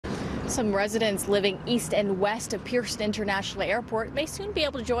Some residents living east and west of Pearson International Airport may soon be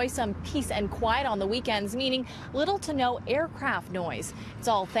able to enjoy some peace and quiet on the weekends, meaning little to no aircraft noise. It's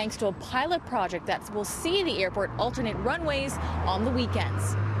all thanks to a pilot project that will see the airport alternate runways on the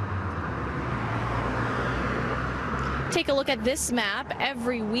weekends. Take a look at this map.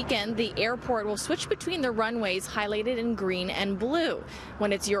 Every weekend, the airport will switch between the runways highlighted in green and blue.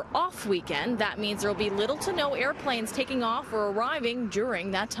 When it's your off weekend, that means there will be little to no airplanes taking off or arriving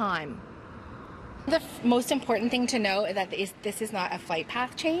during that time. The most important thing to know is that this is not a flight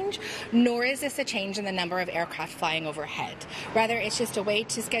path change, nor is this a change in the number of aircraft flying overhead. Rather, it's just a way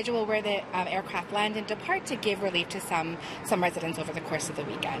to schedule where the aircraft land and depart to give relief to some residents over the course of the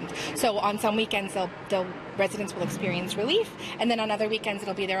weekend. So on some weekends, residents will experience relief, and then on other weekends,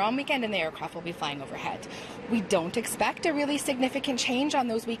 it'll be their own weekend and the aircraft will be flying overhead. We don't expect a really significant change on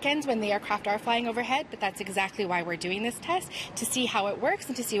those weekends when the aircraft are flying overhead, but that's exactly why we're doing this test, to see how it works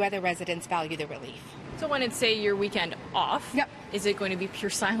and to see whether residents value the relief. So when it's, say, your weekend off, yep, is it going to be pure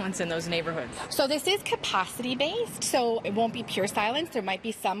silence in those neighborhoods? So this is capacity based, so it won't be pure silence. There might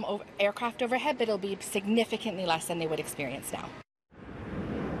be some aircraft overhead, but it'll be significantly less than they would experience now.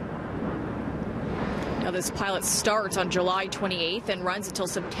 Now, this pilot starts on July 28th and runs until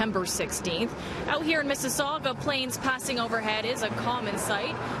September 16th. Out here in Mississauga, planes passing overhead is a common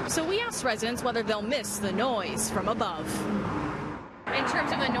sight, so we asked residents whether they'll miss the noise from above. In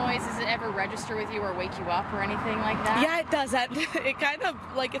terms of the noise, does it ever register with you or wake you up or anything like that? Yeah, it does. It kind of,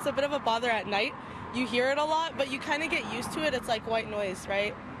 like, it's a bit of a bother at night. You hear it a lot, but you kind of get used to it. It's like white noise,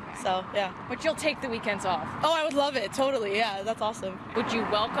 right? So, yeah. But you'll take the weekends off? Oh, I would love it. Totally. Yeah, that's awesome. Would you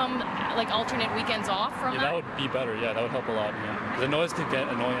welcome, like, alternate weekends off from that? Yeah, that would be better. Yeah, that would help a lot. Yeah. The noise can get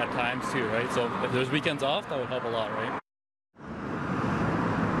annoying at times, too, right? So if there's weekends off, that would help a lot, right?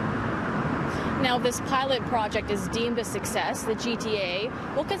 Now, this pilot project is deemed a success. The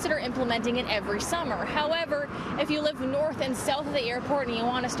GTA will consider implementing it every summer. However, if you live north and south of the airport and you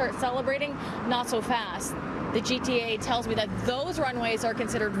want to start celebrating, not so fast. The GTA tells me that those runways are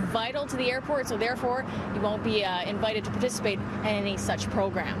considered vital to the airport, so therefore you won't be invited to participate in any such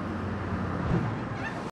program.